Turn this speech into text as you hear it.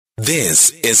This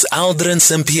is Aldrin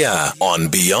Sampear on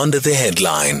Beyond the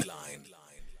Headline.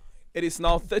 It is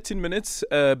now 13 minutes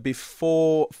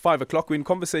before 5 o'clock. We're in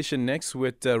conversation next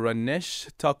with Renesh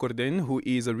Thakoorden, who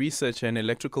is a researcher and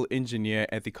electrical engineer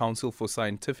at the Council for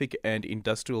Scientific and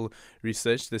Industrial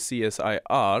Research, the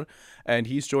CSIR. And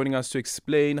he's joining us to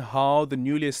explain how the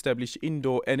newly established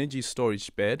Indoor Energy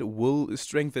Storage Bed will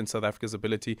strengthen South Africa's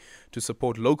ability to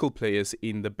support local players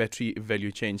in the battery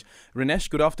value chain. Renesh,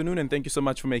 good afternoon, and thank you so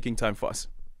much for making time for us.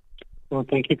 Well,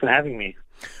 thank you for having me.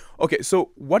 Okay, so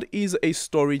what is a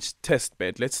storage test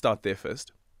bed? Let's start there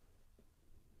first.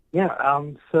 Yeah,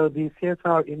 so the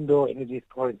CSIR Indoor Energy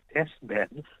Storage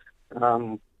Testbed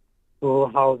will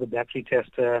house a battery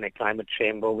tester and a climate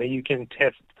chamber where you can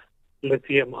test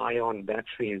lithium-ion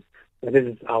batteries. That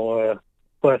is our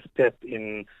first step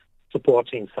in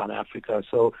supporting South Africa.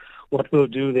 So what we'll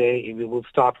do there is we will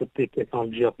start with the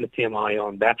technology of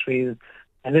lithium-ion batteries,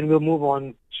 and then we'll move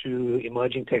on to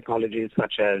emerging technologies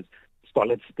such as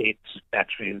solid-state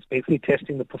batteries, basically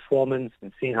testing the performance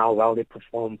and seeing how well they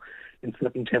perform in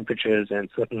certain temperatures and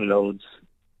certain loads.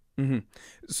 Mm-hmm.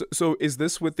 So is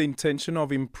this with the intention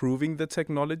of improving the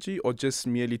technology or just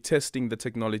merely testing the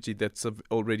technology that's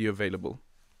already available?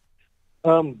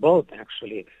 Both,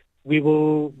 actually. We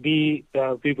will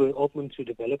open to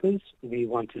developers. We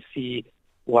want to see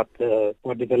what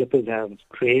developers have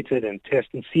created and test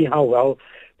and see how well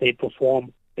they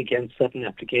perform against certain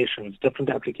applications. Different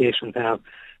applications have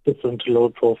different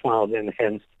load profiles and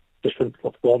hence different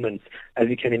performance. As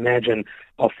you can imagine,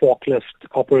 a forklift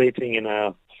operating in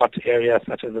a hot area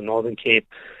such as the Northern Cape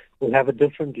will have a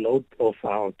different load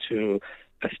profile to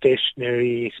a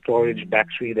stationary storage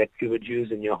battery that you would use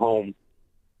in your home.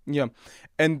 Yeah,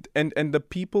 and the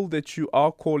people that you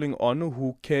are calling on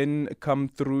who can come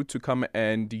through to come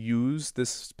and use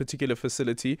this particular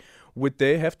facility, would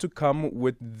they have to come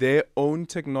with their own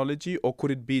technology, or could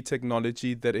it be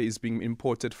technology that is being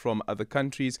imported from other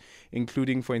countries,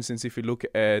 including, for instance, if you look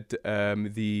at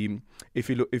if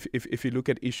you look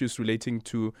at issues relating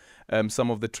to some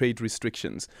of the trade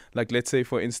restrictions, like let's say,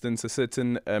 for instance, a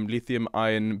certain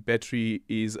lithium-ion battery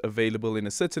is available in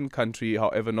a certain country,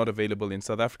 however not available in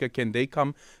South Africa. Can they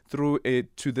come through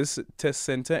to this test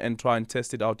center and try and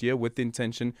test it out here with the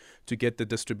intention to get the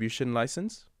distribution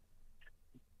license?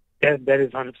 That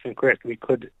is 100% correct. We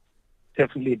could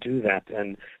definitely do that.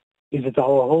 And if it's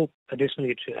our hope,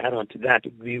 additionally, to add on to that,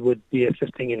 we would be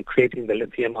assisting in creating the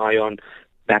lithium-ion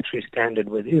battery standard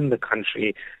within the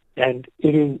country. And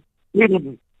it is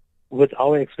with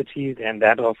our expertise and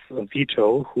that of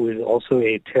Vito, who is also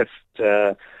a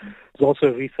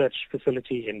research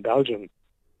facility in Belgium.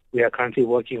 We are currently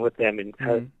working with them in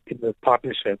the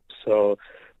partnership. So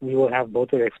we will have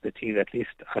both their expertise at least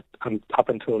up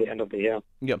until the end of the year.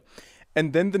 Yeah.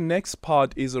 And then the next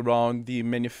part is around the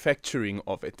manufacturing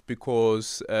of it,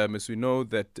 because as we know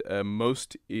that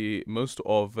most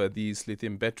of these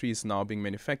lithium batteries now being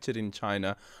manufactured in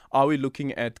China. Are we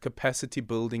looking at capacity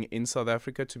building in South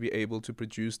Africa to be able to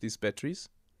produce these batteries?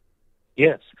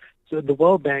 Yes. So the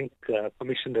World Bank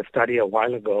commissioned a study a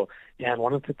while ago, and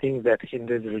one of the things that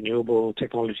hinders renewable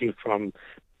technology from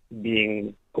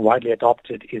being widely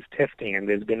adopted is testing, and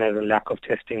there's been a lack of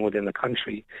testing within the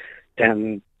country.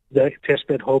 And the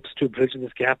testbed hopes to bridge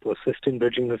this gap or assist in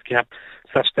bridging this gap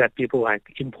such that people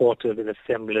like importers and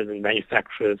assemblers and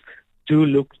manufacturers do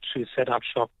look to set up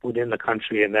shop within the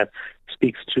country, and that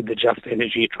speaks to the just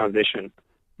energy transition.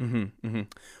 Mm-hmm, mm-hmm.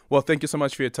 Well, thank you so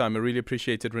much for your time. I really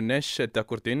appreciate it. Renesh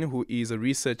Thakoorden, who is a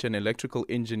researcher and electrical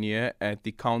engineer at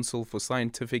the Council for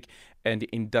Scientific and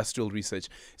Industrial Research.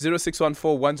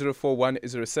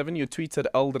 0614-104107. Your tweets at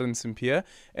Aldrin Sampear,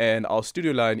 and our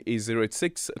studio line is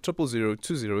 086 000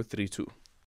 2032.